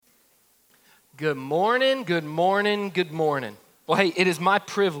Good morning, good morning, good morning. Well, hey, it is my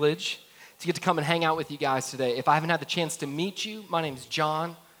privilege to get to come and hang out with you guys today. If I haven't had the chance to meet you, my name is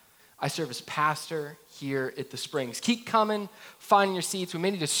John. I serve as pastor here at the Springs. Keep coming, finding your seats. We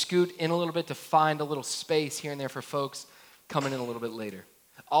may need to scoot in a little bit to find a little space here and there for folks coming in a little bit later.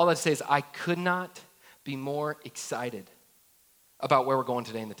 All I'd say is I could not be more excited about where we're going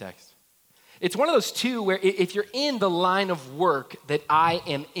today in the text. It's one of those two where if you're in the line of work that I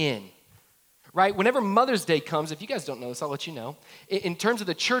am in, right? Whenever Mother's Day comes, if you guys don't know this, I'll let you know. In terms of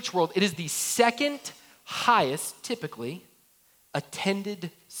the church world, it is the second highest, typically,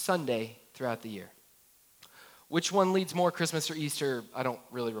 attended Sunday throughout the year. Which one leads more, Christmas or Easter? I don't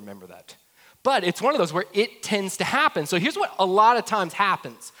really remember that. But it's one of those where it tends to happen. So here's what a lot of times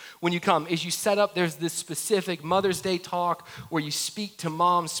happens when you come, is you set up, there's this specific Mother's Day talk where you speak to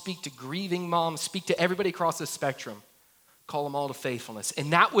moms, speak to grieving moms, speak to everybody across the spectrum, call them all to faithfulness.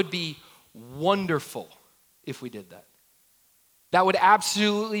 And that would be wonderful if we did that. That would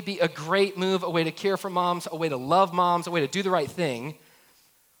absolutely be a great move, a way to care for moms, a way to love moms, a way to do the right thing.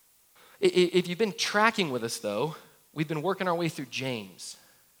 If you've been tracking with us, though, we've been working our way through James.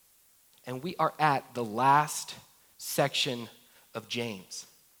 And we are at the last section of James.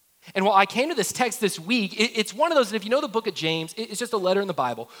 And while I came to this text this week, it's one of those, and if you know the book of James, it's just a letter in the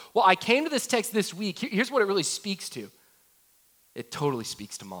Bible. While I came to this text this week, here's what it really speaks to. It totally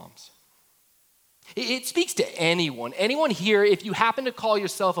speaks to moms. It speaks to anyone. Anyone here, if you happen to call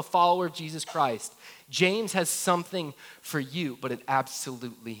yourself a follower of Jesus Christ, James has something for you, but it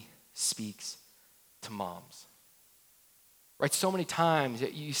absolutely speaks to moms. Right? So many times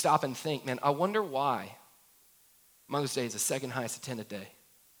you stop and think, man, I wonder why Mother's Day is the second highest attended day.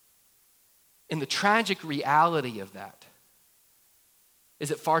 And the tragic reality of that is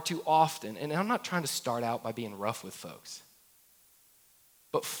that far too often, and I'm not trying to start out by being rough with folks,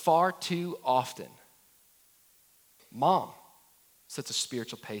 but far too often, mom sets a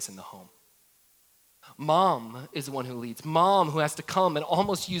spiritual pace in the home. Mom is the one who leads. Mom who has to come and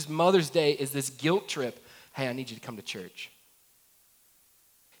almost use Mother's Day as this guilt trip. Hey, I need you to come to church.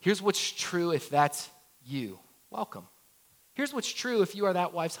 Here's what's true if that's you. Welcome. Here's what's true if you are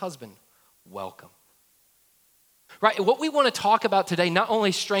that wife's husband. Welcome. Right? What we want to talk about today not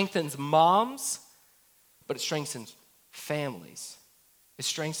only strengthens moms, but it strengthens families. It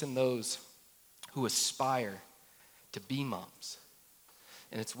strengthens those who aspire to be moms.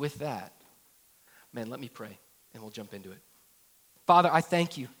 And it's with that, man, let me pray and we'll jump into it. Father, I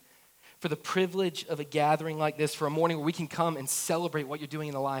thank you for the privilege of a gathering like this, for a morning where we can come and celebrate what you're doing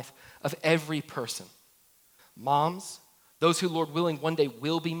in the life of every person. Moms, those who, Lord willing, one day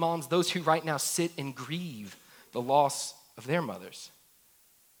will be moms, those who right now sit and grieve the loss of their mothers,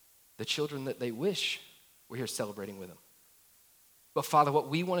 the children that they wish were here celebrating with them. But Father, what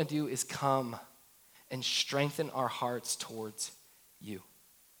we want to do is come and strengthen our hearts towards you.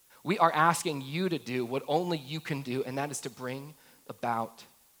 We are asking you to do what only you can do, and that is to bring about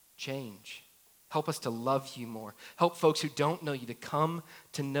change. Help us to love you more. Help folks who don't know you to come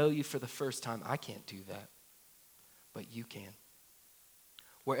to know you for the first time. I can't do that, but you can.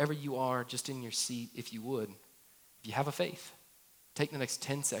 Wherever you are, just in your seat, if you would, if you have a faith, take the next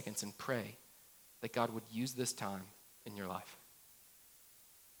 10 seconds and pray that God would use this time in your life.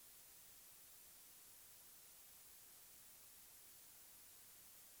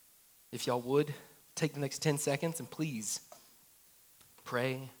 If y'all would, take the next 10 seconds and please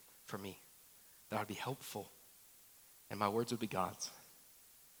pray for me, that I'd be helpful and my words would be God's.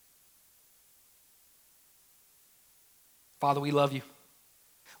 Father, we love you.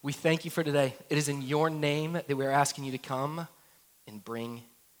 We thank you for today. It is in your name that we're asking you to come and bring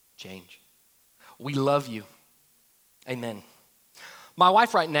change. We love you. Amen. My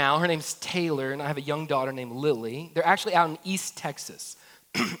wife right now, her name's Taylor, and I have a young daughter named Lily. They're actually out in East Texas.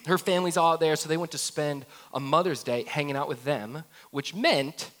 Her family's all out there, so they went to spend a Mother's Day hanging out with them, which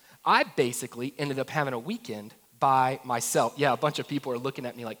meant I basically ended up having a weekend by myself. Yeah, a bunch of people are looking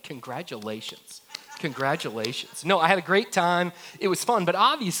at me like, congratulations. Congratulations. No, I had a great time. It was fun, but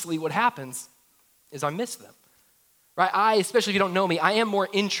obviously what happens is I miss them. Right? Especially if you don't know me, I am more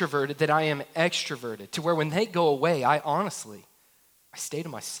introverted than I am extroverted, to where when they go away, I stay to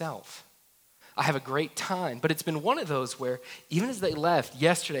myself. I have a great time, but it's been one of those where even as they left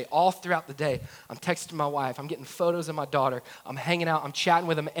yesterday, all throughout the day, I'm texting my wife, I'm getting photos of my daughter, I'm hanging out, I'm chatting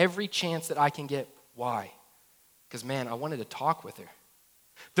with them every chance that I can get. Why? Because, man, I wanted to talk with her.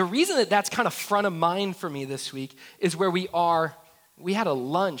 The reason that that's kind of front of mind for me this week is where we had a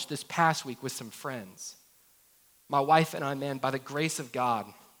lunch this past week with some friends. My wife and I, man, by the grace of God,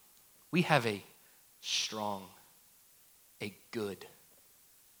 we have a strong, a good,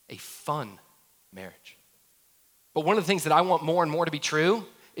 a fun marriage. But one of the things that I want more and more to be true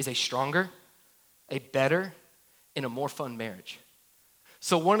is a stronger, a better, and a more fun marriage.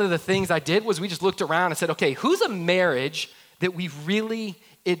 So one of the things I did was we just looked around and said, okay, who's a marriage that we really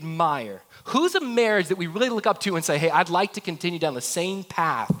admire? Who's a marriage that we really look up to and say, hey, I'd like to continue down the same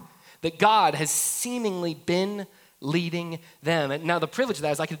path that God has seemingly been leading them? And now the privilege of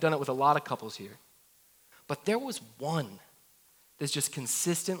that is I could have done it with a lot of couples here. But there was one that's just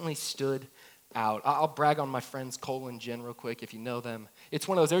consistently stood out. I'll brag on my friends Cole and Jen real quick if you know them. It's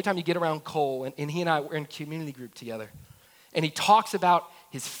one of those, every time you get around Cole, and he and I were in community group together, and he talks about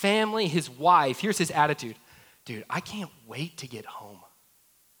his family, his wife. Here's his attitude. Dude, I can't wait to get home.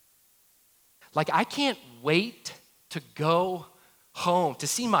 Like, I can't wait to go home, to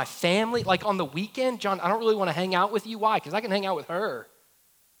see my family. Like, on the weekend, John, I don't really want to hang out with you. Why? Because I can hang out with her.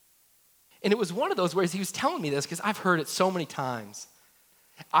 And it was one of those where he was telling me this because I've heard it so many times.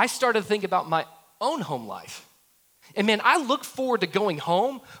 I started to think about my own home life. And man, I look forward to going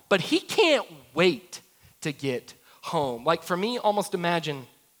home, but he can't wait to get home. Like for me, almost imagine,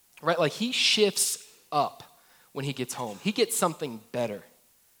 right? Like he shifts up when he gets home. He gets something better.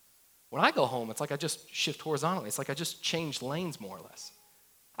 When I go home, it's like I just shift horizontally. It's like I just change lanes more or less.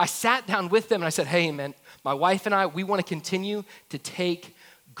 I sat down with them and I said, hey man, my wife and I, we want to continue to take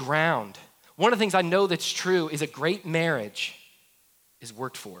ground. One of the things I know that's true is a great marriage is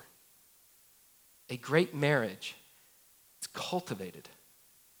worked for. A great marriage is cultivated.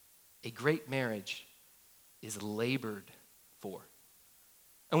 A great marriage is labored for.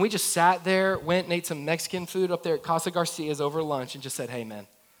 And we just sat there, went and ate some Mexican food up there at Casa Garcia's over lunch and just said, hey man,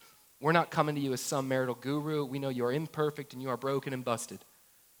 we're not coming to you as some marital guru. We know you are imperfect and you are broken and busted.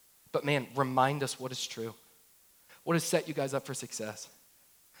 But man, remind us what is true. What has set you guys up for success?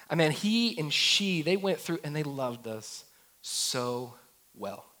 I mean, he and she, they went through and they loved us so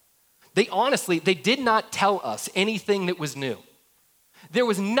well. They honestly, they did not tell us anything that was new. There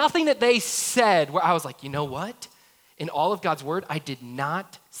was nothing that they said where I was like, you know what? In all of God's word, I did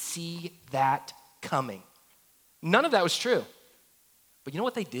not see that coming. None of that was true. But you know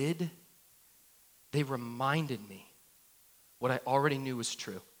what they did? They reminded me what I already knew was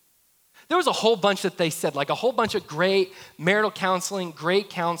true. There was a whole bunch that they said, like a whole bunch of great marital counseling, great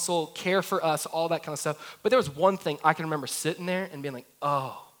counsel, care for us, all that kind of stuff. But there was one thing I can remember sitting there and being like,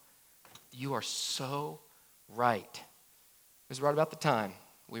 oh, you are so right. It was right about the time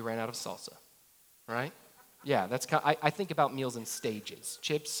we ran out of salsa, right? Yeah, that's kind of, I think about meals in stages.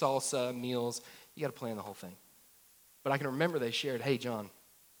 Chips, salsa, meals, you got to plan the whole thing. But I can remember they shared, hey, John,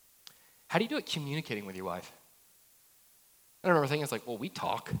 how do you do it communicating with your wife? I remember thinking, it's like, well, we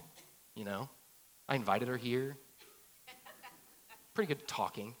talk, you know. I invited her here. Pretty good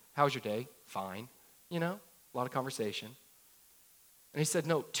talking. How was your day? Fine. You know, a lot of conversation. And he said,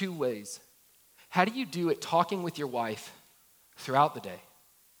 no, 2 ways. How do you do it talking with your wife throughout the day?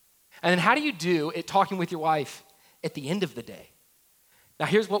 And then how do you do it talking with your wife at the end of the day? Now,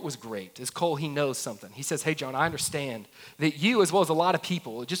 here's what was great, is Cole, he knows something. He says, hey, John, I understand that you, as well as a lot of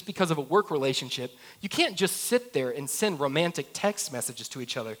people, just because of a work relationship, you can't just sit there and send romantic text messages to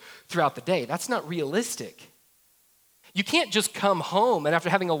each other throughout the day. That's not realistic. You can't just come home and after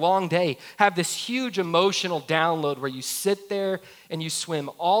having a long day, have this huge emotional download where you sit there and you swim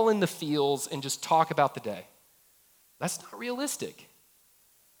all in the feels and just talk about the day. That's not realistic.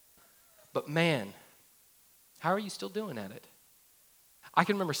 But man, how are you still doing at it? I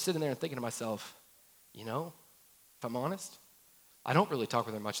can remember sitting there and thinking to myself, you know, if I'm honest, I don't really talk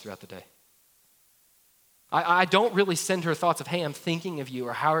with her much throughout the day. I don't really send her thoughts of, hey, I'm thinking of you,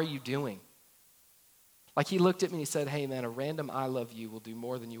 or how are you doing? Like he looked at me and he said, hey man, a random I love you will do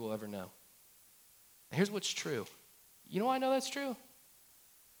more than you will ever know. And here's what's true. You know why I know that's true?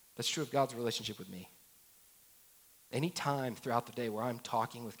 That's true of God's relationship with me. Any time throughout the day where I'm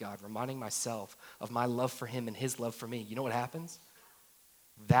talking with God, reminding myself of my love for him and his love for me, you know what happens?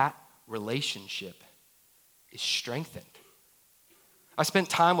 That relationship is strengthened. I spent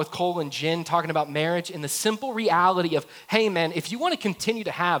time with Cole and Jen talking about marriage and the simple reality of, hey man, if you want to continue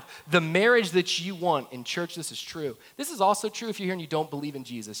to have the marriage that you want in church, this is true. This is also true if you're here and you don't believe in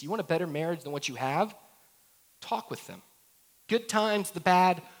Jesus. You want a better marriage than what you have? Talk with them. Good times, the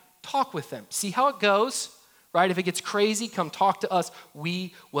bad, talk with them. See how it goes, right? If it gets crazy, come talk to us.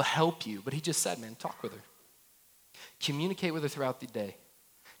 We will help you. But he just said, man, talk with her. Communicate with her throughout the day.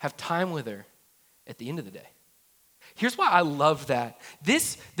 Have time with her at the end of the day. Here's why I love that.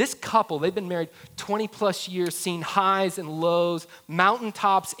 This couple, they've been married 20 plus years, seen highs and lows,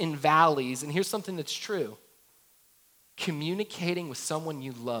 mountaintops and valleys. And here's something that's true. Communicating with someone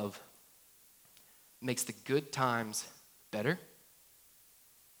you love makes the good times better,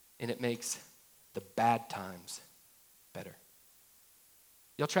 and it makes the bad times better.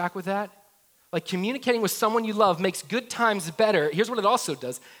 Y'all track with that? Like communicating with someone you love makes good times better. Here's what it also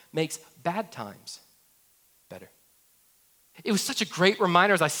does, makes bad times better. It was such a great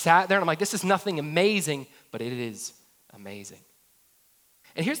reminder as I sat there and I'm like, this is nothing amazing, but it is amazing.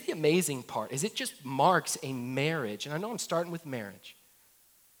 And here's the amazing part, is it just marks a marriage. And I know I'm starting with marriage.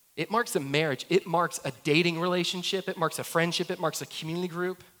 It marks a marriage. It marks a dating relationship. It marks a friendship. It marks a community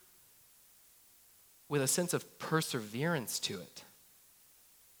group with a sense of perseverance to it.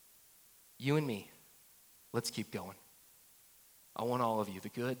 You and me, let's keep going. I want all of you, the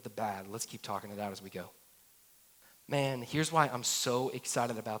good, the bad. Let's keep talking it out as we go. Man, here's why I'm so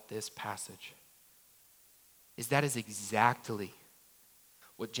excited about this passage. That is exactly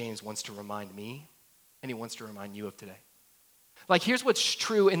what James wants to remind me, and he wants to remind you of today. Like, here's what's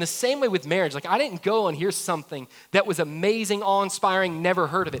true in the same way with marriage. Like, I didn't go and hear something that was amazing, awe-inspiring, never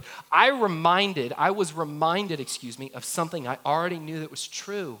heard of it. I was reminded, of something I already knew that was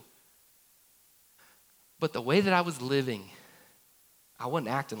true. But the way that I was living, I wasn't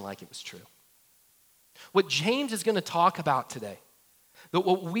acting like it was true. What James is going to talk about today, that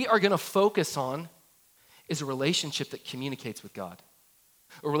what we are going to focus on is a relationship that communicates with God.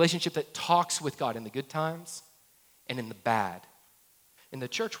 A relationship that talks with God in the good times and in the bad. In the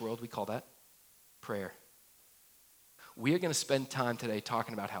church world, we call that prayer. We are going to spend time today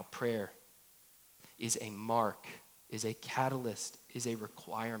talking about how prayer is a mark, is a catalyst, is a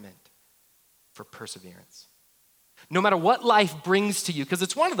requirement for perseverance. No matter what life brings to you, because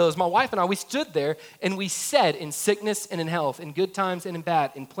it's one of those, my wife and I, we stood there and we said, in sickness and in health, in good times and in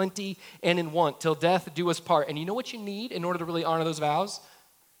bad, in plenty and in want, till death do us part. And you know what you need in order to really honor those vows?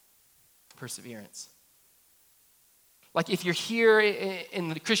 Perseverance. Like if you're here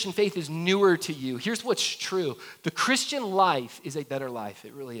and the Christian faith is newer to you, here's what's true. The Christian life is a better life.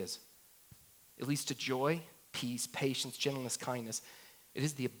 It really is. It leads to joy, peace, patience, gentleness, kindness. It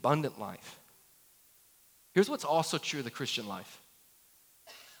is the abundant life. Here's what's also true of the Christian life.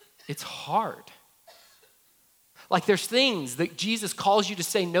 It's hard. Like there's things that Jesus calls you to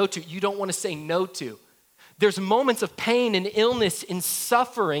say no to, you don't want to say no to. There's moments of pain and illness and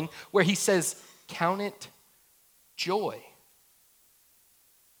suffering where he says, count it joy.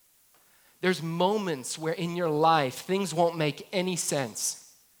 There's moments where in your life things won't make any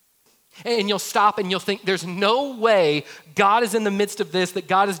sense. And you'll stop and you'll think, there's no way God is in the midst of this, that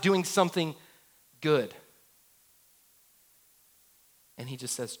God is doing something good. And he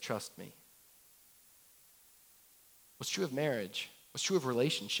just says, trust me. What's true of marriage, what's true of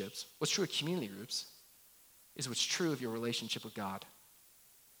relationships, what's true of community groups, is what's true of your relationship with God.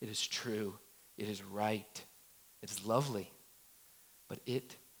 It is true, it is right, it is lovely, but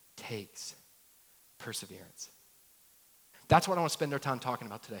it takes perseverance. That's what I want to spend our time talking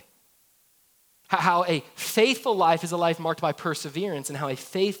about today. How a faithful life is a life marked by perseverance, and how a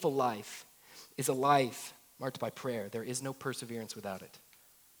faithful life is a life marked by prayer. There is no perseverance without it.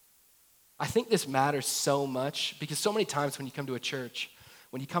 I think this matters so much because so many times when you come to a church,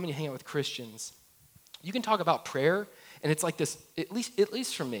 when you come and you hang out with Christians, you can talk about prayer, and it's like this, at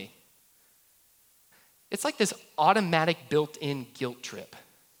least for me, it's like this automatic built-in guilt trip.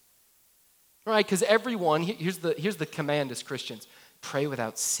 Right? Because everyone, here's the command as Christians, pray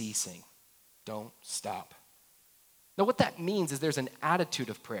without ceasing. Don't stop. Now what that means is there's an attitude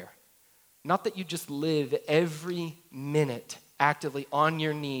of prayer. Not that you just live every minute actively on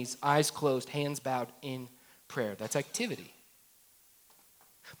your knees, eyes closed, hands bowed in prayer. That's activity.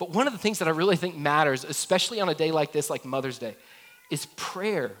 But one of the things that I really think matters, especially on a day like this, like Mother's Day, is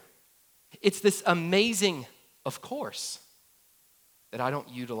prayer. It's this amazing, of course, that I don't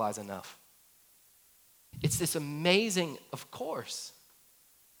utilize enough. It's this amazing, of course,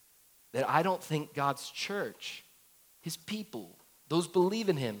 that I don't think God's church, his people, those believe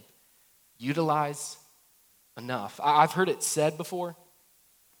in him, utilize enough. I've heard it said before,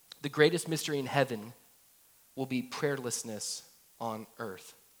 the greatest mystery in heaven will be prayerlessness on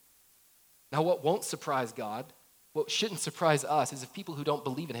earth. Now, what won't surprise God, what shouldn't surprise us, is if people who don't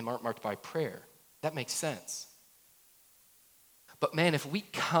believe in him aren't marked by prayer. That makes sense. But man, if we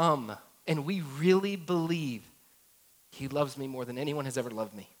come and we really believe he loves me more than anyone has ever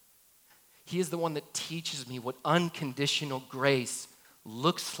loved me, he is the one that teaches me what unconditional grace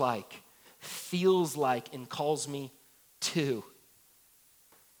looks like, feels like, and calls me to.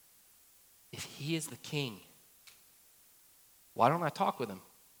 If he is the king, why don't I talk with him?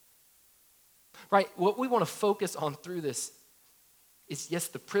 Right, what we want to focus on through this is, yes,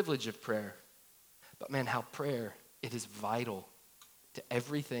 the privilege of prayer, but man, how prayer, it is vital to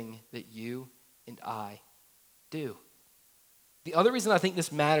everything that you and I do. The other reason I think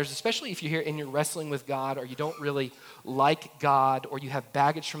this matters, especially if you're here and you're wrestling with God, or you don't really like God, or you have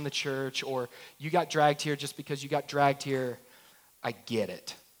baggage from the church, or you got dragged here just because you got dragged here, I get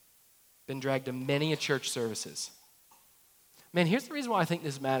it. Been dragged to many a church services. Man, here's the reason why I think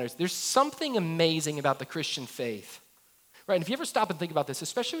this matters. There's something amazing about the Christian faith. Right, and if you ever stop and think about this,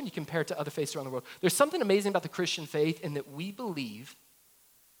 especially when you compare it to other faiths around the world, there's something amazing about the Christian faith in that we believe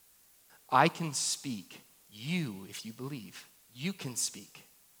I can speak. You, if you believe, you can speak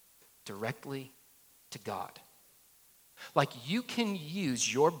directly to God. Like you can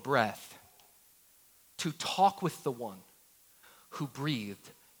use your breath to talk with the one who breathed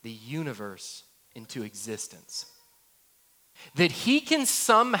the universe into existence. That he can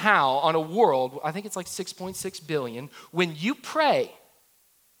somehow, on a world, I think it's like 6.6 billion, when you pray,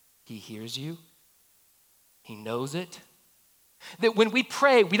 he hears you, he knows it. That when we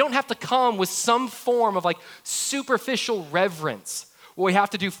pray, we don't have to come with some form of like superficial reverence, where we have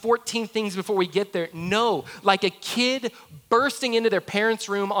to do 14 things before we get there. No, like a kid bursting into their parents'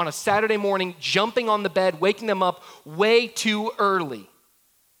 room on a Saturday morning, jumping on the bed, waking them up way too early.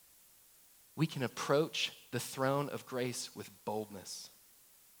 We can approach the throne of grace with boldness,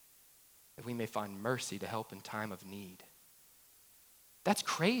 that we may find mercy to help in time of need. That's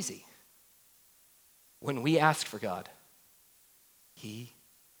crazy. When we ask for God, he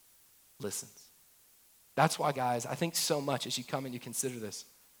listens. That's why, guys, I think so much as you come and you consider this.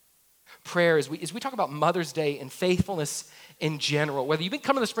 Prayer, as we talk about Mother's Day and faithfulness in general, whether you've been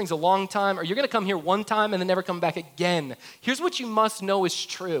coming to the Springs a long time or you're going to come here one time and then never come back again, here's what you must know is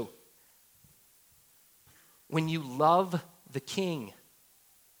true. When you love the King,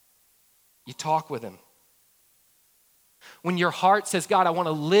 you talk with him. When your heart says, God, I want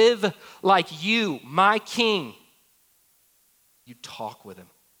to live like you, my King, you talk with him.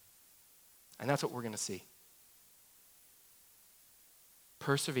 And that's what we're going to see.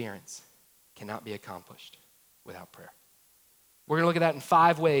 Perseverance cannot be accomplished without prayer. We're going to look at that in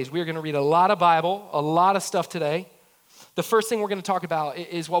 5 ways. We're going to read a lot of Bible, a lot of stuff today. The first thing we're going to talk about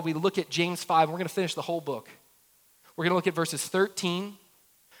is while we look at James 5, we're going to finish the whole book. We're going to look at verses 13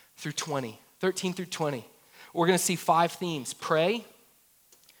 through 20. 13 through 20. We're going to see 5 themes. Pray,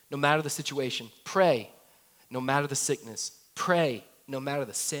 no matter the situation. Pray, no matter the sickness. Pray, no matter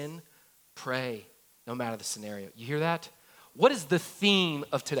the sin. Pray, no matter the scenario. You hear that? What is the theme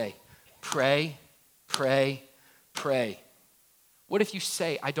of today? Pray, pray, pray. What if you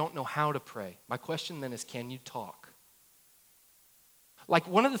say, I don't know how to pray? My question then is, can you talk? Like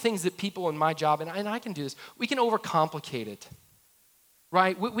one of the things that people in my job, and I can do this, we can overcomplicate it,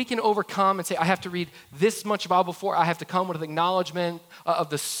 right? We can overcome and say, I have to read this much Bible before, I have to come with an acknowledgement of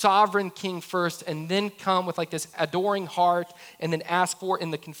the sovereign King first, and then come with like this adoring heart, and then ask for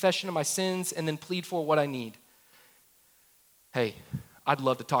in the confession of my sins, and then plead for what I need. Hey, I'd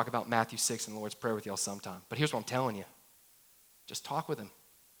love to talk about Matthew 6 and the Lord's Prayer with y'all sometime, but here's what I'm telling you. Just talk with him.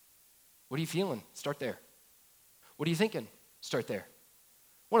 What are you feeling? Start there. What are you thinking? Start there.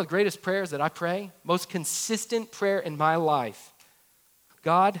 One of the greatest prayers that I pray, most consistent prayer in my life.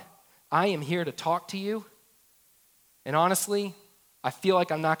 God, I am here to talk to you, and honestly, I feel like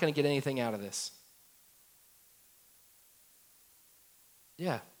I'm not going to get anything out of this.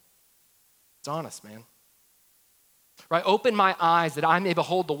 Yeah, it's honest, man. Right? Open my eyes that I may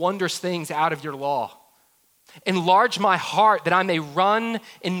behold the wondrous things out of your law. Enlarge my heart that I may run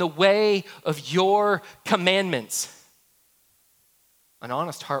in the way of your commandments. An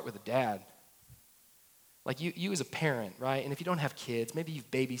honest heart with a dad. Like you as a parent, right? And if you don't have kids, maybe you've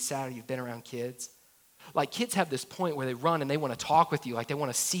babysat or you've been around kids. Like kids have this point where they run and they want to talk with you. Like they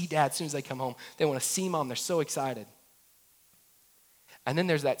want to see dad as soon as they come home. They want to see mom. They're so excited. And then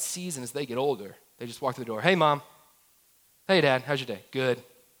there's that season as they get older. They just walk through the door. Hey, mom. Hey, dad. How's your day? Good.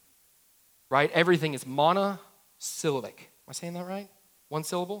 Right? Everything is monosyllabic. Am I saying that right? One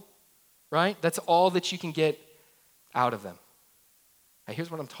syllable? Right? That's all that you can get out of them. Hey,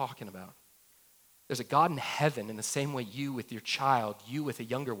 here's what I'm talking about. There's a God in heaven in the same way you with your child, you with a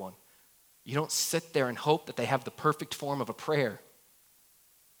younger one. You don't sit there and hope that they have the perfect form of a prayer.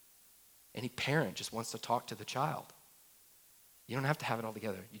 Any parent just wants to talk to the child. You don't have to have it all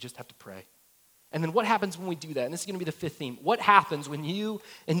together. You just have to pray. And then what happens when we do that? And this is going to be the 5th theme. What happens when you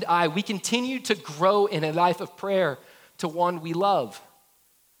and we continue to grow in a life of prayer to one we love?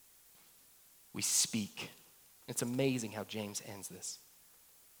 We speak. It's amazing how James ends this.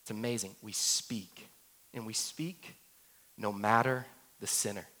 It's amazing. We speak. And we speak no matter the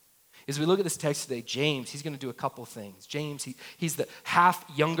sinner. As we look at this text today, James, he's going to do a couple things. James, he's the half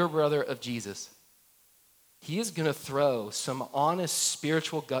younger brother of Jesus. He is going to throw some honest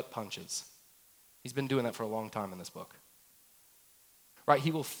spiritual gut punches. He's been doing that for a long time in this book. right?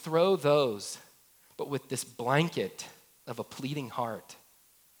 He will throw those, but with this blanket of a pleading heart.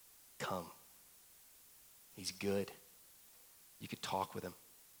 Come. He's good. You could talk with him.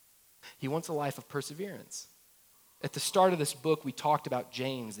 He wants a life of perseverance. At the start of this book, we talked about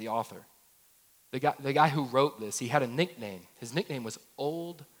James, the author. The guy who wrote this, he had a nickname. His nickname was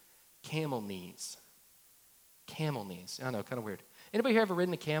Old Camel Knees. Camel knees. I know, kind of weird. Anybody here ever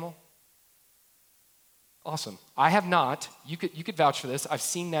ridden a camel? Awesome. I have not. You could vouch for this. I've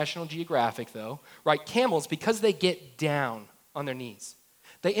seen National Geographic, though. Right, camels, because they get down on their knees,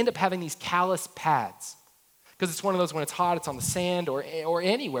 they end up having these callus pads. Because it's one of those when it's hot, it's on the sand or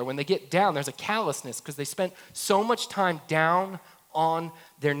anywhere. When they get down, there's a callousness because they spent so much time down on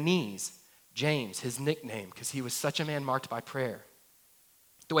their knees. James, his nickname, because he was such a man marked by prayer.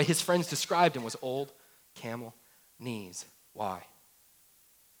 The way his friends described him was old camel knees. Why?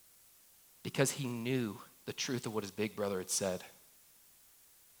 Because he knew the truth of what his big brother had said.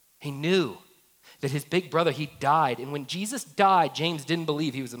 He knew that his big brother, he died. And when Jesus died, James didn't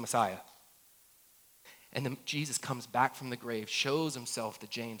believe he was the Messiah. And then Jesus comes back from the grave, shows himself to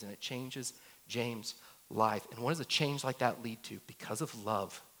James, and it changes James' life. And what does a change like that lead to? Because of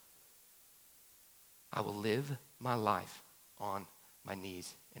love, I will live my life on my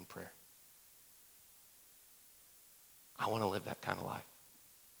knees in prayer. I want to live that kind of life.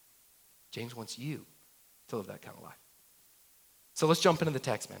 James wants you to live that kind of life. So let's jump into the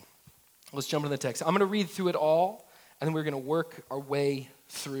text, man. Let's jump into the text. I'm going to read through it all, and then we're going to work our way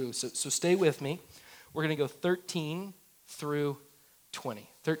through. So stay with me. We're going to go 13 through 20.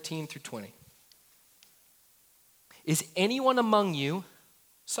 13 through 20. Is anyone among you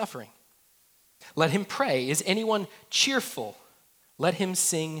suffering? Let him pray. Is anyone cheerful? Let him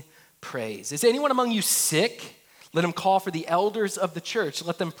sing praise. Is anyone among you sick? Let him call for the elders of the church.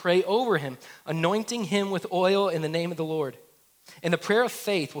 Let them pray over him, anointing him with oil in the name of the Lord. And the prayer of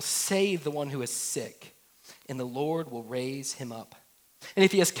faith will save the one who is sick, and the Lord will raise him up. And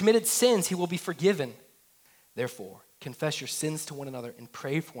if he has committed sins, he will be forgiven. Therefore, confess your sins to one another and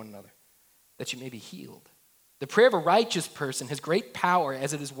pray for one another, that you may be healed. The prayer of a righteous person has great power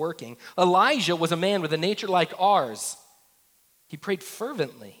as it is working. Elijah was a man with a nature like ours. He prayed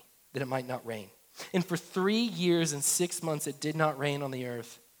fervently that it might not rain. And for 3 years and 6 months it did not rain on the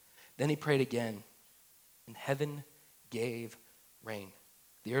earth. Then he prayed again, and heaven gave rain.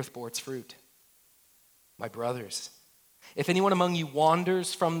 The earth bore its fruit. My brothers, if anyone among you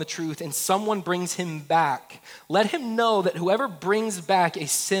wanders from the truth and someone brings him back, let him know that whoever brings back a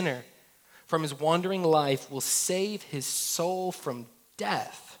sinner from his wandering life will save his soul from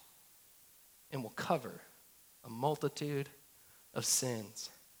death and will cover a multitude of sins.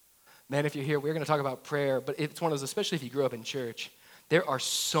 Man, if you're here, we're going to talk about prayer, but it's one of those, especially if you grew up in church, there are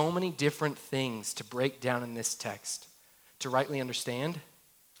so many different things to break down in this text to rightly understand.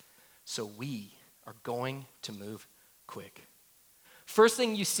 So we are going to move quick. First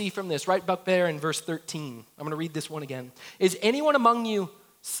thing you see from this, right up there in verse 13, I'm going to read this one again. Is anyone among you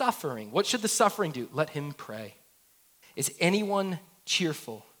suffering? What should the suffering do? Let him pray. Is anyone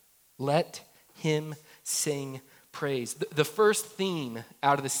cheerful? Let him sing praise. The first theme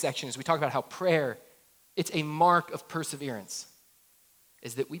out of this section is we talk about how prayer, it's a mark of perseverance,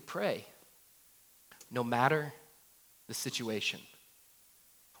 is that we pray no matter the situation.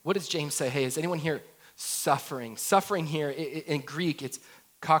 What does James say? Hey, is anyone here suffering? Suffering here in Greek, it's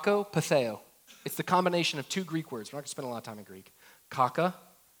kako, patheo. It's the combination of two Greek words. We're not going to spend a lot of time in Greek. Kaka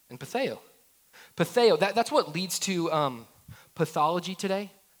and patheo. Patheo, that's what leads to pathology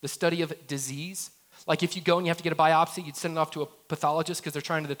today, the study of disease. Like if you go and you have to get a biopsy, you'd send it off to a pathologist because they're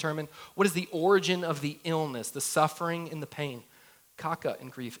trying to determine what is the origin of the illness, the suffering and the pain. Kaka in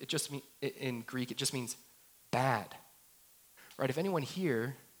Greek, it just means bad. Right? If anyone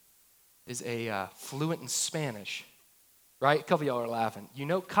here is fluent in Spanish, right? A couple of y'all are laughing. You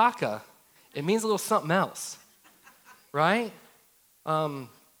know kaka, it means a little something else, right?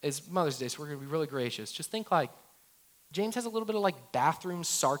 It's Mother's Day, so we're going to be really gracious. Just think like, James has a little bit of like bathroom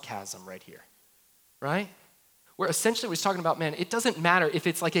sarcasm right here, right? Where essentially what he's talking about, man, it doesn't matter if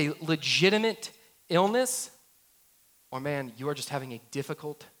it's like a legitimate illness or, man, you are just having a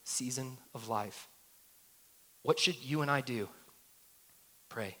difficult season of life. What should you and I do?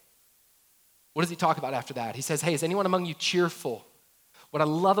 Pray. What does he talk about after that? He says, hey, is anyone among you cheerful? What I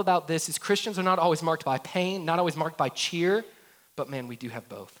love about this is Christians are not always marked by pain, not always marked by cheer, but man, we do have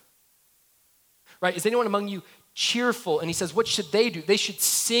both. Right? Is anyone among you cheerful? And he says, what should they do? They should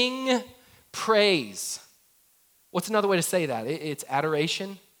sing praise. What's another way to say that? It's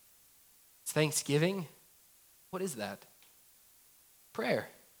adoration. It's thanksgiving. What is that? Prayer.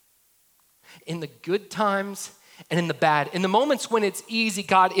 In the good times and in the bad. In the moments when it's easy,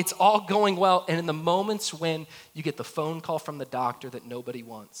 God, it's all going well. And in the moments when you get the phone call from the doctor that nobody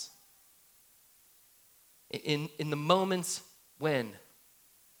wants. In the moments when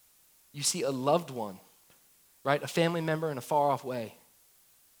you see a loved one, right, a family member in a far off way,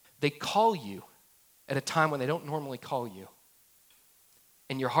 they call you at a time when they don't normally call you.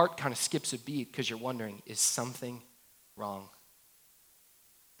 And your heart kind of skips a beat because you're wondering, is something wrong?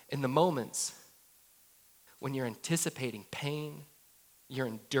 In the moments when you're anticipating pain, you're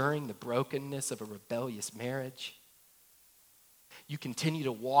enduring the brokenness of a rebellious marriage, you continue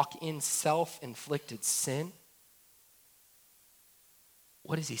to walk in self-inflicted sin,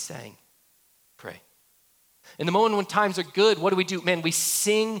 what is he saying? Pray. In the moment when times are good, what do? Man, we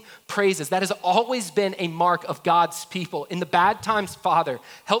sing praises. That has always been a mark of God's people. In the bad times, Father,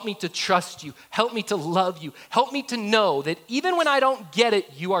 help me to trust you. Help me to love you. Help me to know that even when I don't get it,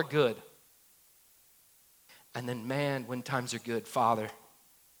 you are good. And then, man, when times are good, Father,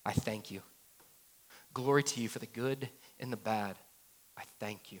 I thank you. Glory to you for the good and the bad. I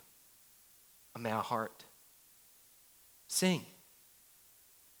thank you. And may our heart sing.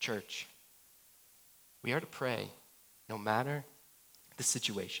 Church, we are to pray no matter the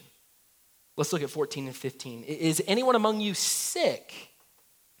situation. Let's look at 14 and 15. Is anyone among you sick?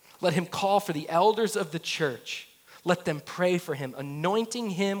 Let him call for the elders of the church. Let them pray for him,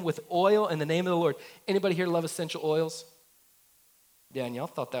 anointing him with oil in the name of the Lord. Anybody here love essential oils? Yeah, and y'all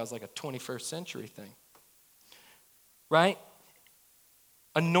thought that was like a 21st century thing. Right?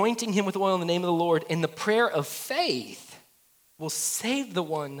 Anointing him with oil in the name of the Lord, and the prayer of faith will save the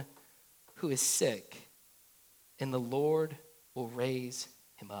one who is sick, and the Lord will raise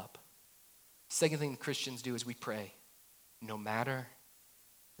him up. Second thing Christians do is we pray, no matter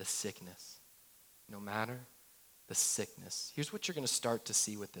the sickness. No matter the sickness. Here's what you're going to start to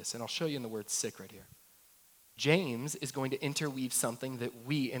see with this, and I'll show you in the word sick right here. James is going to interweave something that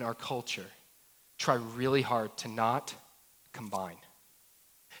we in our culture try really hard to not combine.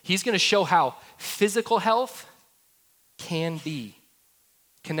 He's going to show how physical health can be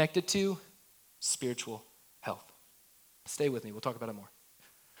connected to spiritual health. Stay with me. We'll talk about it more.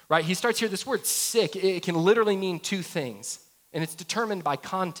 Right? He starts here, this word sick, it can literally mean two things, and it's determined by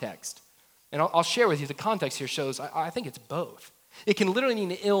context. And I'll share with you, the context here shows, I think it's both. It can literally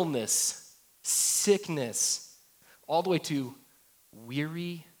mean illness, sickness, all the way to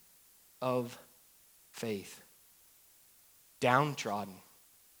weary of faith, downtrodden,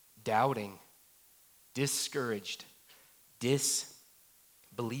 doubting, discouraged,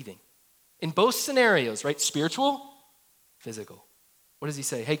 disbelieving. In both scenarios, right? Spiritual, physical. What does he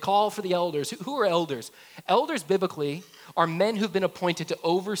say? Hey, call for the elders. Who are elders? Elders, biblically, are men who've been appointed to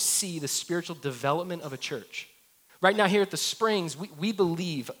oversee the spiritual development of a church. Right now here at the Springs, we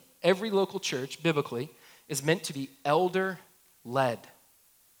believe every local church, biblically, is meant to be elder-led.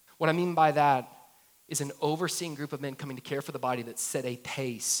 What I mean by that is an overseeing group of men coming to care for the body that set a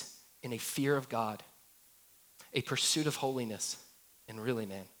pace in a fear of God, a pursuit of holiness, and really,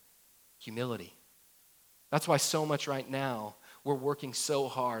 man, humility. That's why so much right now, we're working so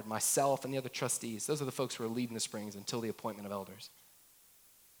hard, myself and the other trustees, those are the folks who are leading the Springs until the appointment of elders,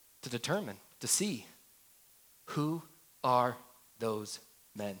 to determine, to see who are those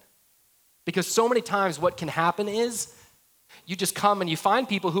men. Because so many times what can happen is you just come and you find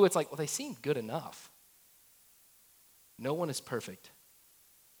people who it's like, well, they seem good enough. No one is perfect.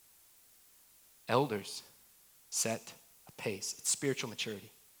 Elders set a pace. It's spiritual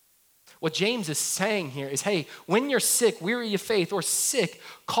maturity. What James is saying here is, hey, when you're sick, weary of faith, or sick,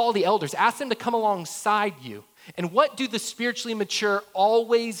 call the elders. Ask them to come alongside you. And what do the spiritually mature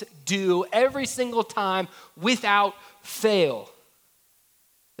always do every single time without fail?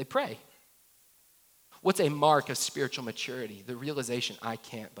 They pray. What's a mark of spiritual maturity? The realization, I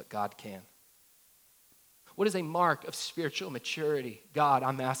can't, but God can. What is a mark of spiritual maturity? God,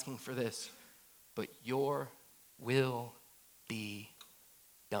 I'm asking for this, but your will be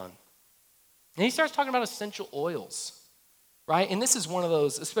done. And he starts talking about essential oils, right? And this is one of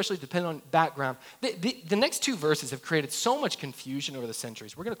those, especially depending on background. The next two verses have created so much confusion over the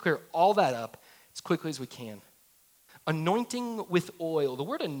centuries. We're going to clear all that up as quickly as we can. Anointing with oil. The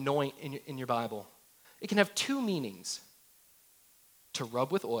word anoint in your Bible, it can have two meanings. To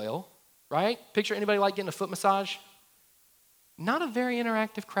rub with oil, right? Picture anybody like getting a foot massage? Not a very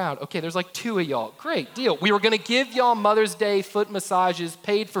interactive crowd. Okay, there's like two of y'all. Great deal. We were going to give y'all Mother's Day foot massages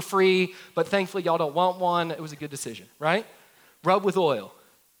paid for free, but thankfully y'all don't want one. It was a good decision, right? Rub with oil.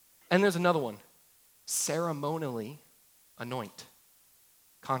 And there's another one. Ceremonially anoint.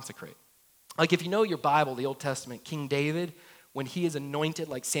 Consecrate. Like if you know your Bible, the Old Testament, King David, when he is anointed,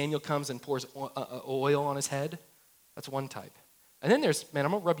 like Samuel comes and pours oil on his head, That's one type. And then there's, man, I'm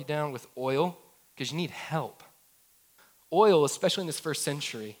going to rub you down with oil because you need help. Oil, especially in this first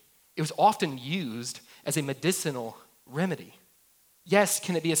century, it was often used as a medicinal remedy. Yes,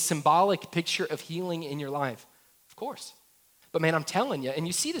 can it be a symbolic picture of healing in your life? Of course. But man, I'm telling you, and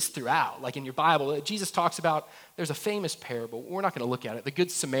you see this throughout, like in your Bible, Jesus talks about, there's a famous parable, we're not going to look at it, the Good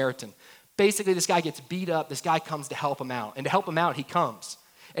Samaritan. Basically, this guy gets beat up, this guy comes to help him out. And to help him out, he comes.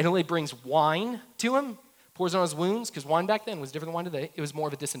 And he brings wine to him, pours it on his wounds, because wine back then was different than wine today. It was more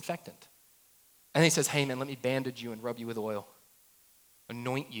of a disinfectant. And then he says, hey man, let me bandage you and rub you with oil.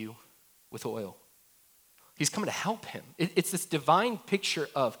 Anoint you with oil. He's coming to help him. It's this divine picture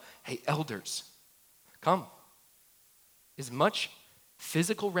of, hey, elders, come. As much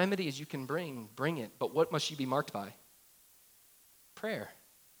physical remedy as you can bring it. But what must you be marked by? Prayer.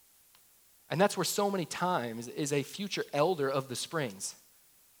 And that's where so many times is a future elder of the Springs.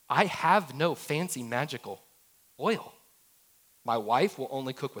 I have no fancy magical oil. My wife will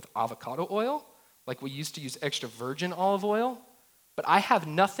only cook with avocado oil, like we used to use extra virgin olive oil. But I have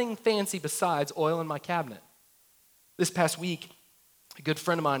nothing fancy besides oil in my cabinet. This past week, a good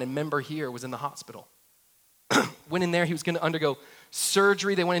friend of mine and member here was in the hospital. Went in there, he was going to undergo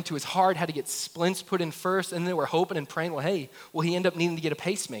surgery. They went into his heart, had to get splints put in first, and they were hoping and praying, well, hey, will he end up needing to get a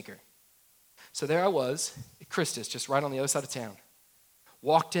pacemaker? So there I was at Christus, just right on the other side of town.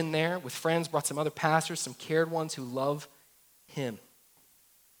 Walked in there with friends, brought some other pastors, some cared ones who love him.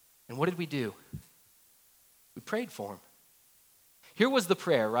 And what did we do? We prayed for him. Here was the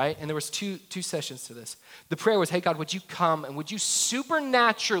prayer, right? And there was two sessions to this. The prayer was, hey, God, would you come and would you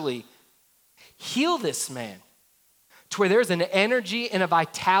supernaturally heal this man to where there's an energy and a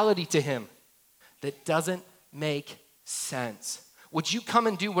vitality to him that doesn't make sense? Would you come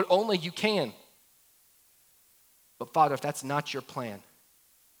and do what only you can? But Father, if that's not your plan,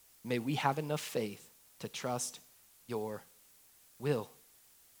 may we have enough faith to trust your will.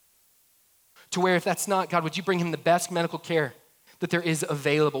 To where if that's not, God, would you bring him the best medical care that there is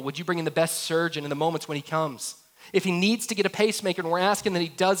available? Would you bring in the best surgeon in the moments when he comes? If he needs to get a pacemaker and we're asking that he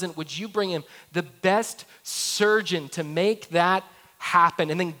doesn't, would you bring him the best surgeon to make that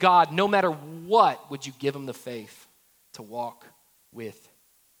happen? And then God, no matter what, would you give him the faith to walk with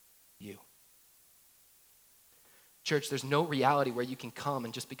you? Church, there's no reality where you can come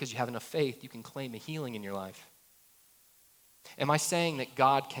and just because you have enough faith, you can claim a healing in your life. Am I saying that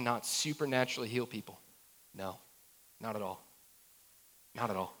God cannot supernaturally heal people? No, not at all.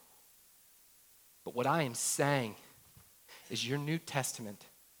 Not at all. But what I am saying is your New Testament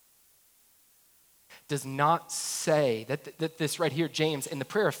does not say that this right here, James, in the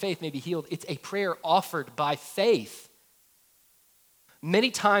prayer of faith may be healed. It's a prayer offered by faith. Many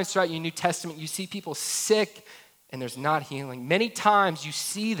times throughout your New Testament, you see people sick and there's not healing. Many times you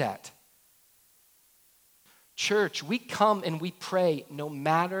see that. Church, we come and we pray no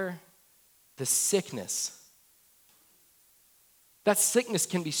matter the sickness. That sickness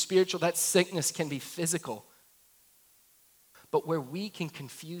can be spiritual, that sickness can be physical. But where we can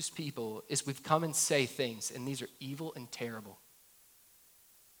confuse people is we've come and say things, and these are evil and terrible.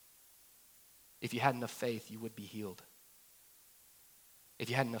 If you had enough faith, you would be healed. If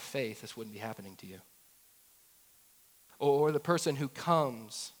you had enough faith, this wouldn't be happening to you. Or the person who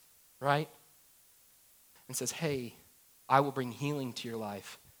comes, right, and says, hey, I will bring healing to your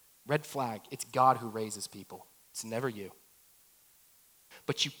life. Red flag, it's God who raises people. It's never you.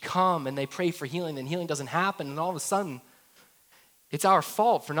 But you come and they pray for healing and healing doesn't happen, and all of a sudden, it's our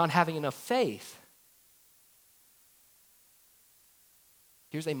fault for not having enough faith.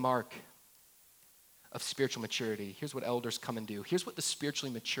 Here's a mark of spiritual maturity. Here's what elders come and do. Here's what the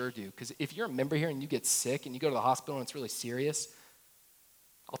spiritually mature do. Because if you're a member here and you get sick and you go to the hospital and it's really serious,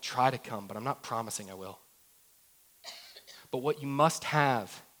 I'll try to come, but I'm not promising I will. But what you must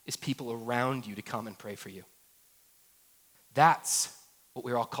have is people around you to come and pray for you. That's what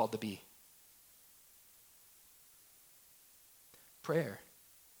we're all called to be. Prayer.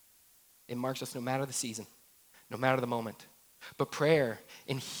 It marks us no matter the season, no matter the moment. But prayer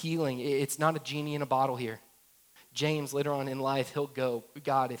and healing, it's not a genie in a bottle here. James, later on in life, he'll go,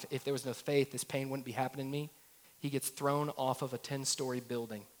 God, if there was no faith, this pain wouldn't be happening to me. He gets thrown off of a 10-story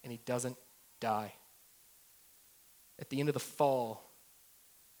building, and he doesn't die. At the end of the fall,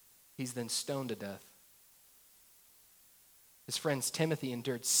 he's then stoned to death. His friends Timothy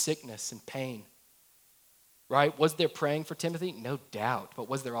endured sickness and pain. Right? Was there praying for Timothy? No doubt. But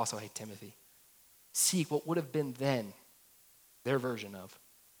was there also, hey, Timothy, seek what would have been then their version of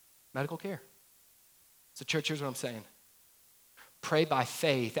medical care? So church, here's what I'm saying. Pray by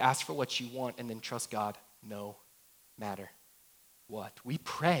faith, ask for what you want, and then trust God no matter what. We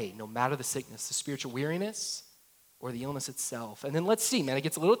pray no matter the sickness, the spiritual weariness, or the illness itself. And then let's see, man, it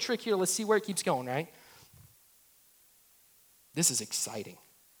gets a little trickier. Let's see where it keeps going, right? This is exciting.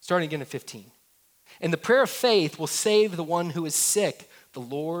 Starting again at 15. And the prayer of faith will save the one who is sick. The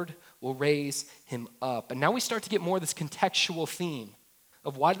Lord will raise him up. And now we start to get more of this contextual theme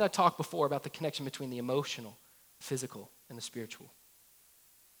of why did I talk before about the connection between the emotional, physical, and the spiritual.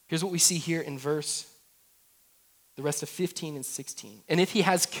 Here's what we see here in the rest of 15 and 16. And if he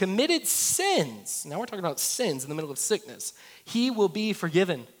has committed sins, now we're talking about sins in the middle of sickness, he will be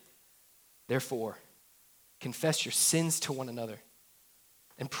forgiven. Therefore, confess your sins to one another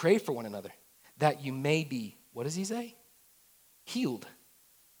and pray for one another that you may be, what does he say? Healed.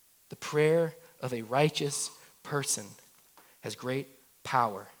 The prayer of a righteous person has great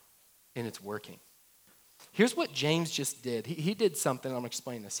power in its working. Here's what James just did. He did something, I'm going to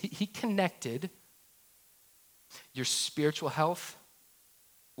explain this. He connected your spiritual health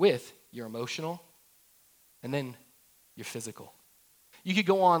with your emotional and then your physical. You could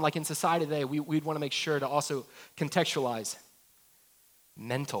go on, like in society today, we'd want to make sure to also contextualize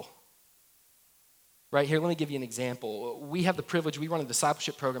mental. Right here, let me give you an example. We have the privilege, we run a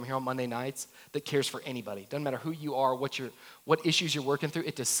discipleship program here on Monday nights that cares for anybody. Doesn't matter who you are, what issues you're working through,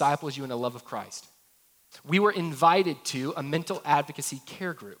 it disciples you in the love of Christ. We were invited to a mental advocacy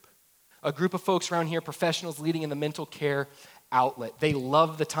care group, a group of folks around here, professionals leading in the mental care outlet. They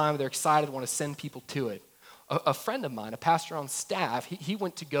love the time, they're excited, want to send people to it. A friend of mine, a pastor on staff, he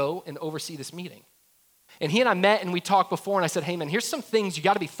went to go and oversee this meeting. And he and I met and we talked before and I said, hey man, here's some things you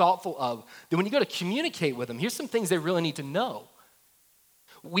got to be thoughtful of. That when you go to communicate with them, here's some things they really need to know.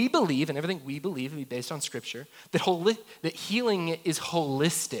 We believe, and everything we believe is based on scripture, that healing is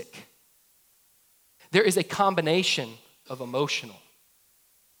holistic. There is a combination of emotional,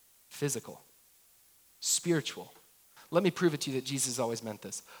 physical, spiritual. Let me prove it to you that Jesus always meant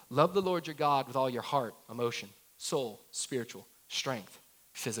this. Love the Lord your God with all your heart, emotion, soul, spiritual, strength,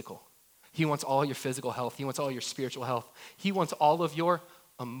 physical. He wants all your physical health. He wants all your spiritual health. He wants all of your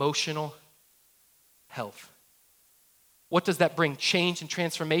emotional health. What does that bring change and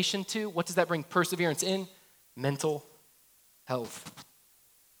transformation to? What does that bring perseverance in? Mental health.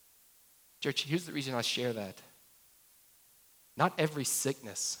 Church, here's the reason I share that. Not every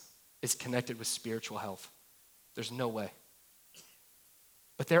sickness is connected with spiritual health. There's no way.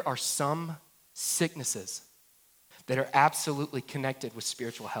 But there are some sicknesses that are absolutely connected with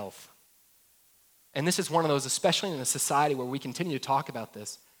spiritual health. And this is one of those, especially in a society where we continue to talk about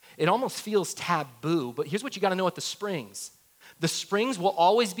this. It almost feels taboo, but here's what you got to know at the Springs. The Springs will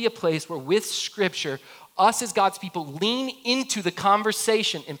always be a place where with Scripture, us as God's people lean into the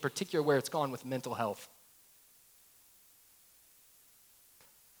conversation, in particular where it's gone with mental health.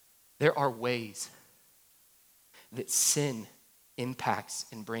 There are ways that sin impacts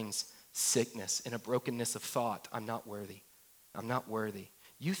and brings sickness and a brokenness of thought. I'm not worthy. I'm not worthy.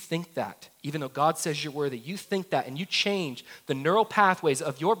 You think that, even though God says you're worthy, you think that and you change the neural pathways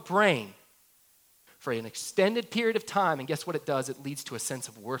of your brain for an extended period of time, and guess what it does? It leads to a sense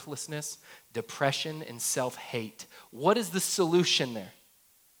of worthlessness, depression, and self-hate. What is the solution there?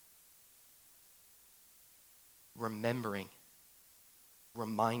 Remembering,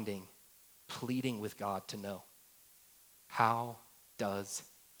 reminding, pleading with God to know. How does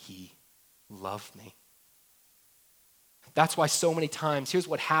he love me? That's why so many times, here's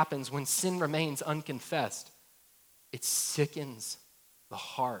what happens when sin remains unconfessed. It sickens the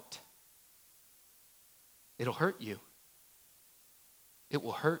heart. It'll hurt you. It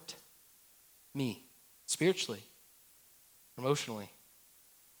will hurt me spiritually, emotionally,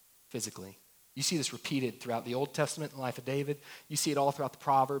 physically. You see this repeated throughout the Old Testament and the life of David. You see it all throughout the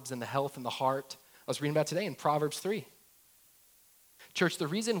Proverbs and the health and the heart. I was reading about today in Proverbs 3. Church, the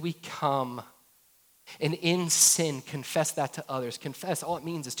reason we come and in sin confess that to others, confess, all it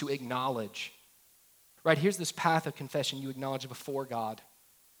means is to acknowledge. Right, here's this path of confession. You acknowledge before God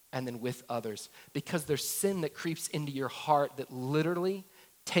and then with others. Because there's sin that creeps into your heart that literally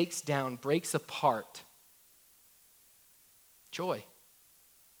takes down, breaks apart joy,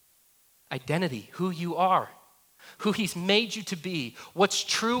 identity, who you are, who he's made you to be, what's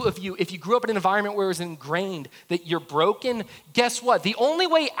true of you. If you grew up in an environment where it was ingrained that you're broken, guess what? The only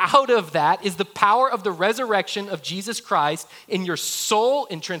way out of that is the power of the resurrection of Jesus Christ in your soul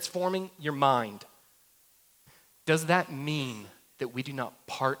and transforming your mind. Does that mean that we do not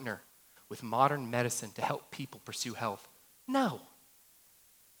partner with modern medicine to help people pursue health? No.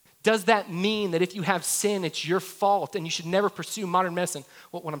 Does that mean that if you have sin, it's your fault and you should never pursue modern medicine?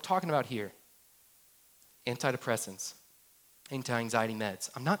 Well, what I'm talking about here, antidepressants, anti-anxiety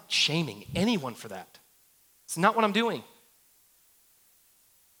meds. I'm not shaming anyone for that. It's not what I'm doing.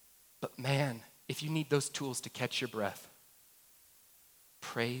 But man, if you need those tools to catch your breath,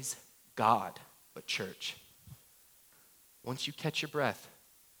 praise God. But church, once you catch your breath,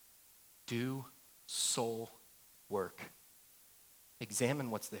 do soul work.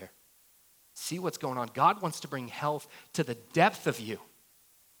 Examine what's there. See what's going on. God wants to bring health to the depth of you.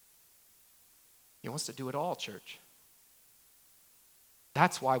 He wants to do it all, church.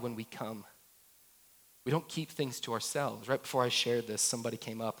 That's why when we come, we don't keep things to ourselves. Right before I shared this, somebody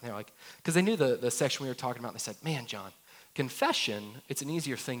came up and they're like, because they knew the section we were talking about, and they said, man, John, confession, it's an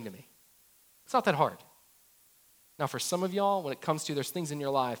easier thing to me. It's not that hard. Now, for some of y'all, when it comes to, there's things in your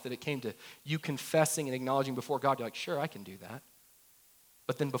life that it came to you confessing and acknowledging before God, you're like, sure, I can do that.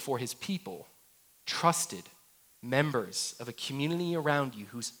 But then before his people, trusted members of a community around you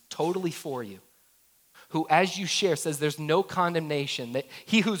who's totally for you, who as you share says there's no condemnation, that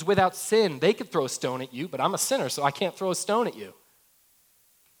he who's without sin, they could throw a stone at you, but I'm a sinner, so I can't throw a stone at you.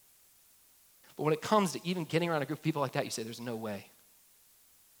 But when it comes to even getting around a group of people like that, you say there's no way.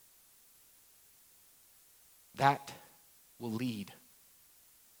 That will lead.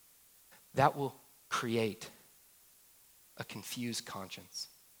 That will create a confused conscience,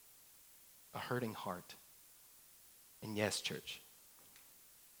 a hurting heart, and yes, church,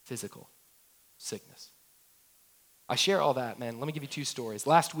 physical sickness. I share all that, man. Let me give you 2 stories.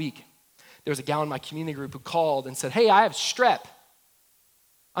 Last week, there was a gal in my community group who called and said, hey, I have strep.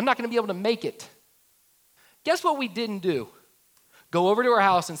 I'm not going to be able to make it. Guess what we didn't do? Go over to her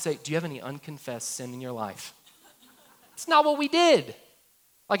house and say, do you have any unconfessed sin in your life? It's not what we did.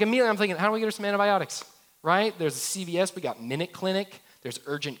 Like immediately I'm thinking, how do we get her some antibiotics? Right? There's a CVS, we got Minute Clinic, there's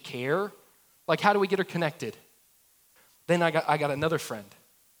urgent care. Like how do we get her connected? Then I got another friend,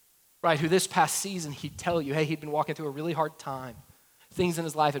 right, who this past season he'd tell you, hey, he'd been walking through a really hard time. Things in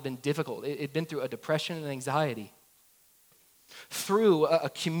his life had been difficult. It'd been through a depression and anxiety. Through a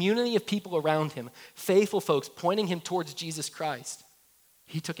community of people around him, faithful folks pointing him towards Jesus Christ,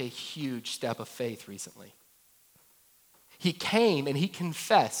 he took a huge step of faith recently. He came and he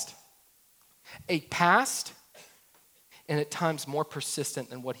confessed a past and at times more persistent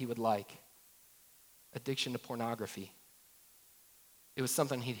than what he would like. Addiction to pornography. It was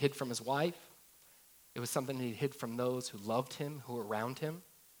something he'd hid from his wife. It was something he'd hid from those who loved him, who were around him.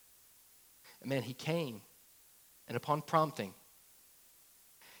 And man, he came, and upon prompting,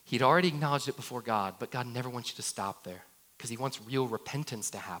 he'd already acknowledged it before God, but God never wants you to stop there because he wants real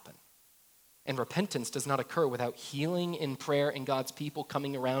repentance to happen. And repentance does not occur without healing in prayer and God's people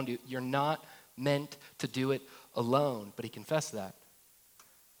coming around you. You're not meant to do it alone, but he confessed that.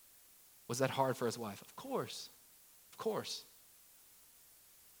 Was that hard for his wife? Of course. Of course.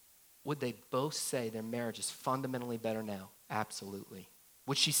 Would they both say their marriage is fundamentally better now? Absolutely.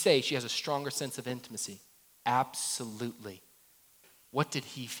 Would she say she has a stronger sense of intimacy? Absolutely. What did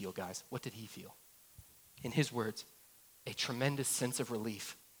he feel, guys? What did he feel? In his words, a tremendous sense of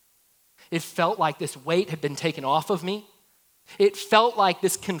relief. It felt like this weight had been taken off of me. It felt like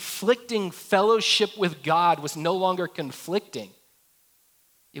this conflicting fellowship with God was no longer conflicting.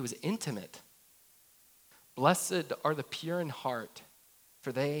 It was intimate. Blessed are the pure in heart,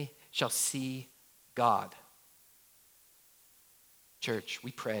 for they shall see God. Church,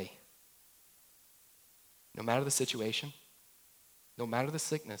 we pray. No matter the situation, no matter the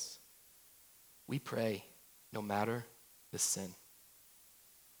sickness, we pray no matter the sin.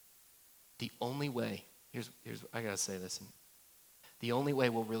 The only way, here's I gotta say this, the only way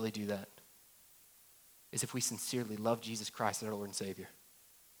we'll really do that is if we sincerely love Jesus Christ as our Lord and Savior.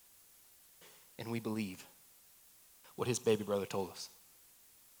 And we believe what his baby brother told us.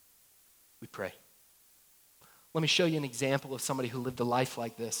 We pray. Let me show you an example of somebody who lived a life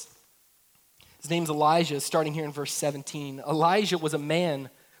like this. His name's Elijah, starting here in verse 17. Elijah was a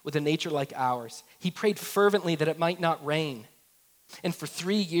man with a nature like ours. He prayed fervently that it might not rain. And for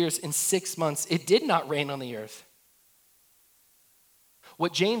 3 years and 6 months, it did not rain on the earth.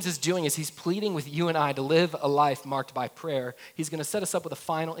 What James is doing is he's pleading with you and I to live a life marked by prayer. He's going to set us up with a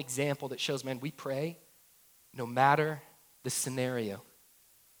final example that shows, man, we pray no matter the scenario.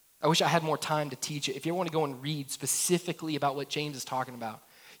 I wish I had more time to teach it. If you want to go and read specifically about what James is talking about,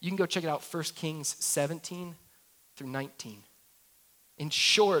 you can go check it out, 1 Kings 17 through 19. In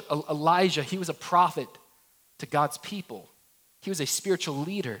short, Elijah, he was a prophet to God's people. He was a spiritual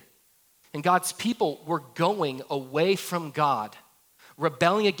leader. And God's people were going away from God,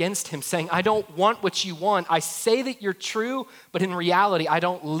 rebelling against him, saying, I don't want what you want. I say that you're true, but in reality, I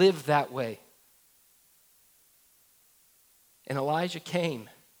don't live that way. And Elijah came,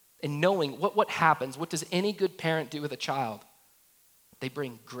 and knowing what happens, what does any good parent do with a child? They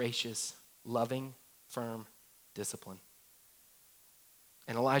bring gracious, loving, firm discipline.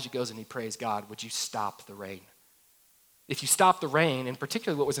 And Elijah goes and he prays, God, would you stop the rain? If you stop the rain, and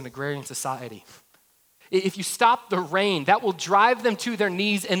particularly what was an agrarian society, if you stop the rain, that will drive them to their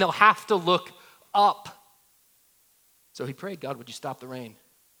knees and they'll have to look up. So he prayed, God, would you stop the rain?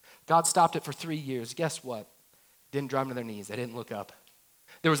 God stopped it for 3 years. Guess what? Didn't drive them to their knees. They didn't look up.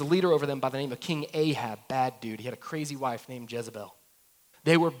 There was a leader over them by the name of King Ahab, bad dude. He had a crazy wife named Jezebel.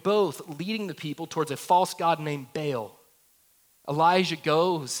 They were both leading the people towards a false god named Baal. Elijah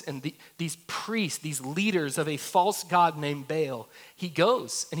goes, and these priests, these leaders of a false god named Baal, he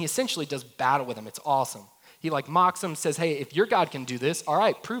goes and he essentially does battle with them. It's awesome. He mocks them, says, hey, if your God can do this, all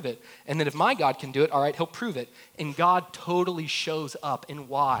right, prove it. And then if my God can do it, all right, he'll prove it. And God totally shows up. And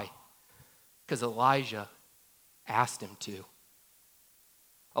why? Because Elijah asked him to.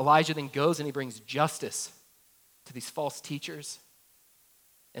 Elijah then goes and he brings justice to these false teachers.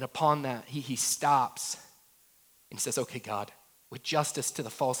 And upon that, he stops and he says, okay, God, with justice to the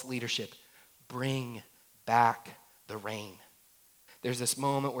false leadership, bring back the rain. There's this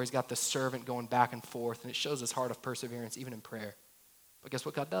moment where he's got the servant going back and forth, and it shows his heart of perseverance, even in prayer. But guess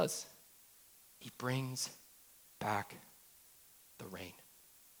what God does? He brings back the rain.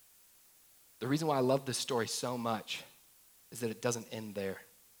 The reason why I love this story so much is that it doesn't end there.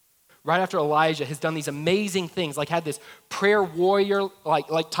 Right after Elijah has done these amazing things, had this prayer warrior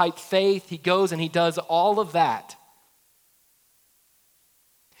type faith, he goes and he does all of that.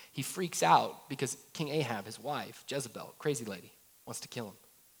 He freaks out because King Ahab, his wife, Jezebel, crazy lady, wants to kill him.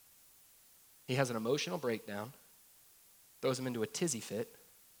 He has an emotional breakdown, throws him into a tizzy fit,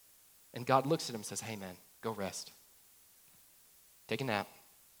 and God looks at him and says, hey man, go rest. Take a nap.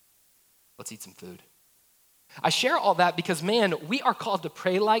 Let's eat some food. I share all that because, man, we are called to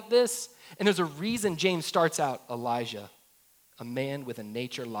pray like this, and there's a reason James starts out, Elijah, a man with a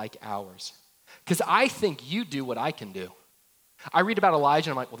nature like ours. Because I think you do what I can do. I read about Elijah,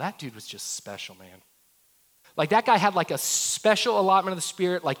 and I'm like, well, that dude was just special, man. That guy had a special allotment of the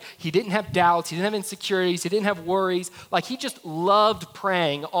Spirit. He didn't have doubts. He didn't have insecurities. He didn't have worries. He just loved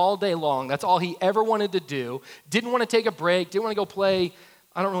praying all day long. That's all he ever wanted to do. Didn't want to take a break. Didn't want to go play.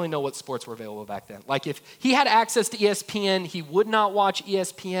 I don't really know what sports were available back then. If he had access to ESPN, he would not watch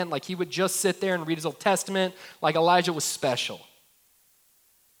ESPN. He would just sit there and read his Old Testament. Elijah was special.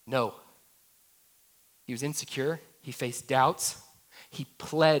 No. He was insecure. He faced doubts. He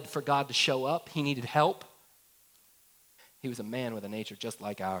pled for God to show up. He needed help. He was a man with a nature just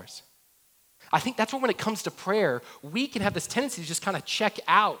like ours. I think that's where when it comes to prayer, we can have this tendency to just kind of check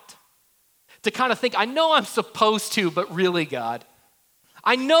out. To kind of think, I know I'm supposed to, but really, God.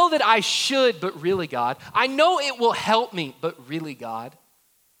 I know that I should, but really, God. I know it will help me, but really, God.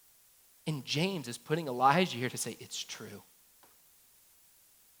 And James is putting Elijah here to say, it's true.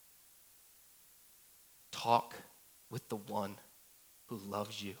 Talk with the one who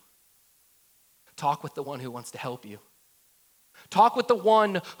loves you. Talk with the one who wants to help you. Talk with the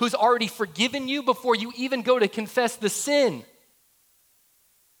one who's already forgiven you before you even go to confess the sin.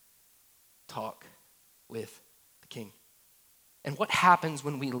 Talk with the King. And what happens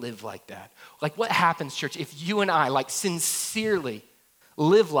when we live like that? What happens, church, if you and I, sincerely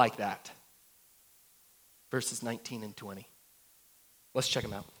live like that? Verses 19 and 20. Let's check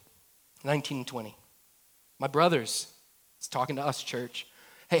them out. 19 and 20. My brothers, it's talking to us, church.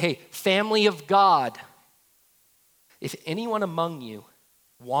 Hey, family of God. If anyone among you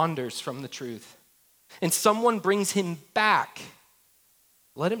wanders from the truth and someone brings him back,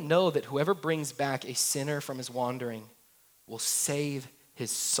 let him know that whoever brings back a sinner from his wandering will save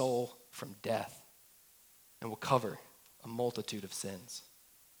his soul from death and will cover a multitude of sins.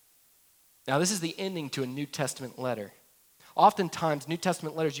 Now, this is the ending to a New Testament letter. Oftentimes, New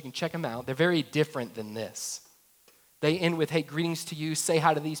Testament letters, you can check them out, they're very different than this. They end with, hey, greetings to you, say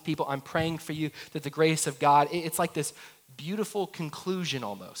hi to these people, I'm praying for you, that the grace of God, it's like this beautiful conclusion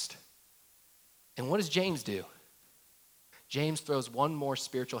almost. And what does James do? James throws one more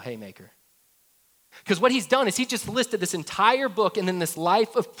spiritual haymaker. Because what he's done is he just listed this entire book and then this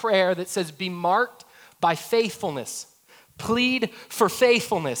life of prayer that says, be marked by faithfulness. Plead for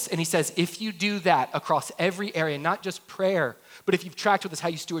faithfulness. And he says, if you do that across every area, not just prayer, but if you've tracked with us how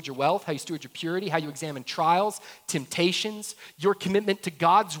you steward your wealth, how you steward your purity, how you examine trials, temptations, your commitment to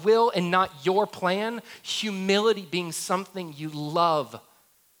God's will and not your plan, humility being something you love,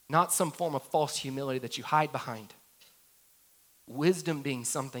 not some form of false humility that you hide behind. Wisdom being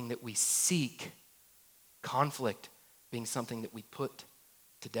something that we seek, conflict being something that we put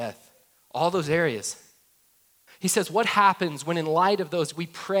to death. All those areas. He says, what happens when in light of those we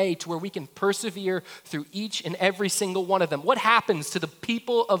pray to where we can persevere through each and every single one of them? What happens to the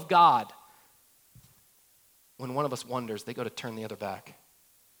people of God when one of us wonders, they go to turn the other back?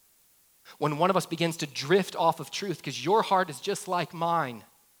 When one of us begins to drift off of truth, because your heart is just like mine,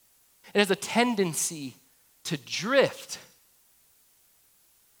 it has a tendency to drift.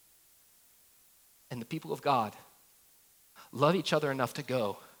 And the people of God love each other enough to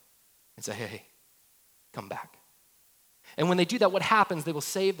go and say, hey, come back. And when they do that, what happens? They will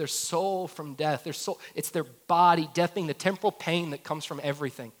save their soul from death. Their soul, it's their body, death being the temporal pain that comes from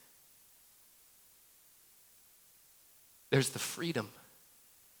everything. There's the freedom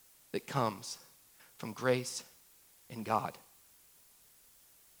that comes from grace and God.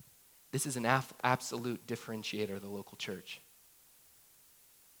 This is an absolute differentiator of the local church.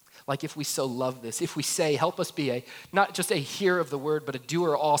 Like if we so love this, if we say, help us be not just a hearer of the word, but a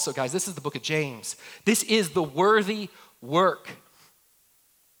doer also, guys, this is the book of James. This is the worthy work.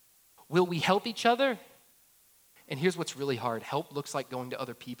 Will we help each other? And here's what's really hard. Help looks like going to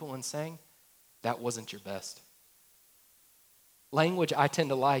other people and saying, that wasn't your best. Language I tend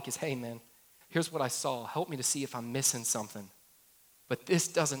to like is, hey man, here's what I saw. Help me to see if I'm missing something. But this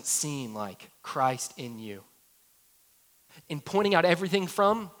doesn't seem like Christ in you. In pointing out everything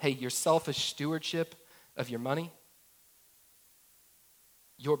from, hey, your selfish stewardship of your money,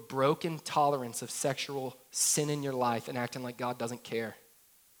 your broken tolerance of sexual sin in your life and acting like God doesn't care.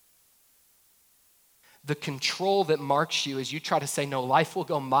 The control that marks you as you try to say, no, life will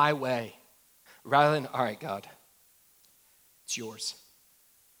go my way, rather than, all right, God, it's yours.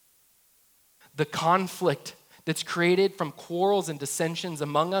 The conflict that's created from quarrels and dissensions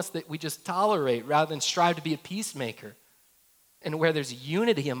among us that we just tolerate rather than strive to be a peacemaker, and where there's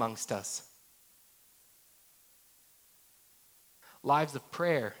unity amongst us. Lives of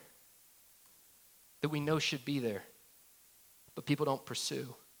prayer that we know should be there, but people don't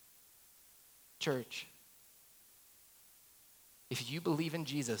pursue. Church, if you believe in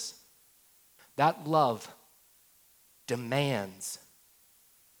Jesus, that love demands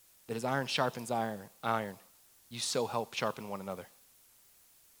that as iron sharpens iron, you so help sharpen one another.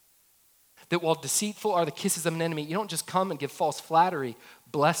 That while deceitful are the kisses of an enemy, you don't just come and give false flattery.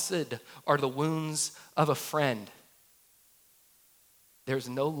 Blessed are the wounds of a friend. There's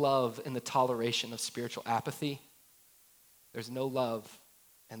no love in the toleration of spiritual apathy. There's no love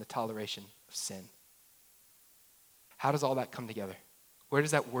in the toleration of sin. How does all that come together? Where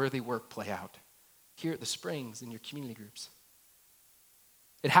does that worthy work play out? Here at the Springs in your community groups.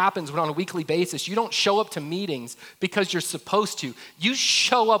 It happens when on a weekly basis, you don't show up to meetings because you're supposed to. You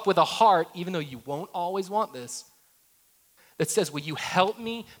show up with a heart, even though you won't always want this, that says, will you help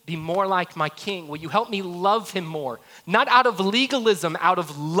me be more like my King? Will you help me love him more? Not out of legalism, out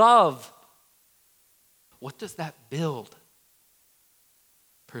of love. What does that build?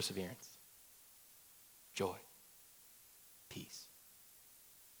 Perseverance, joy, peace.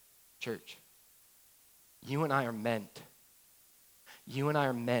 Church, you and I are meant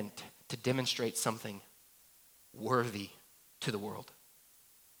to demonstrate something worthy to the world.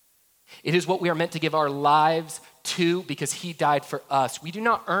 It is what we are meant to give our lives to because he died for us. We do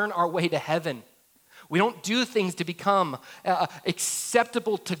not earn our way to heaven. We don't do things to become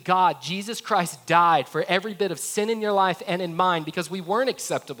acceptable to God. Jesus Christ died for every bit of sin in your life and in mine because we weren't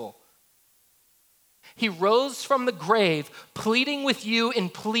acceptable. He rose from the grave, pleading with you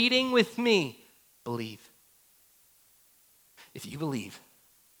and pleading with me. Believe. If you believe,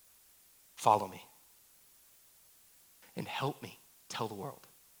 follow me and help me tell the world.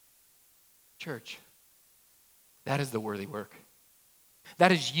 Church, that is the worthy work.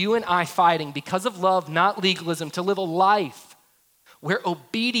 That is you and I fighting because of love, not legalism, to live a life where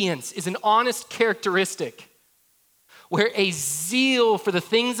obedience is an honest characteristic, where a zeal for the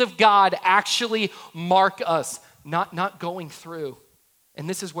things of God actually mark us, not going through. And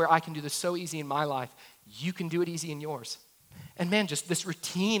this is where I can do this so easy in my life. You can do it easy in yours. And man, just this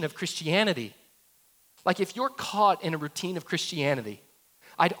routine of Christianity. Like if you're caught in a routine of Christianity,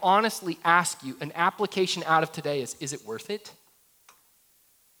 I'd honestly ask you, an application out of today is it worth it?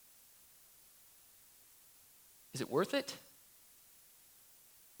 Is it worth it?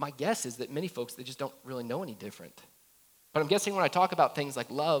 My guess is that many folks, they just don't really know any different. But I'm guessing when I talk about things like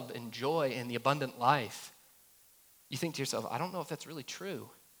love and joy and the abundant life, you think to yourself, I don't know if that's really true.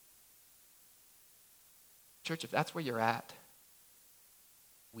 Church, if that's where you're at,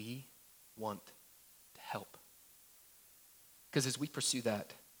 we want to help. Because as we pursue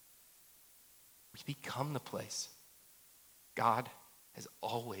that, we become the place God has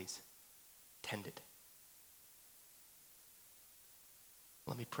always tended.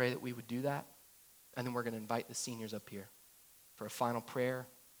 Let me pray that we would do that, and then we're going to invite the seniors up here for a final prayer,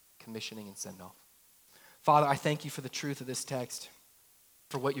 commissioning, and send-off. Father, I thank you for the truth of this text,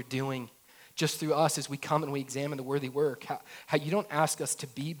 for what you're doing. just through us as we come and we examine the worthy work. How you don't ask us to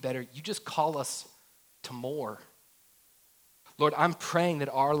be better, you just call us to more. Lord, I'm praying that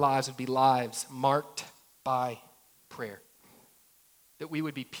our lives would be lives marked by prayer. That we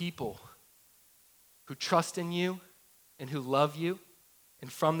would be people who trust in you and who love you,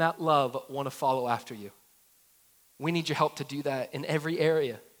 and from that love want to follow after you. We need your help to do that in every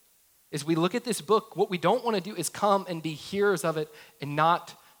area. As we look at this book, what we don't want to do is come and be hearers of it and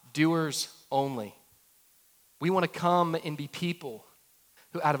not doers only. We want to come and be people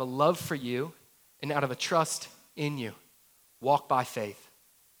who, out of a love for you and out of a trust in you, walk by faith.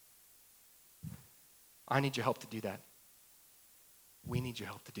 I need your help to do that. We need your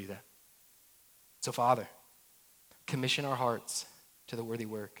help to do that. So, Father, commission our hearts to the worthy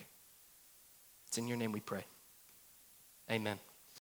work. It's in your name we pray. Amen.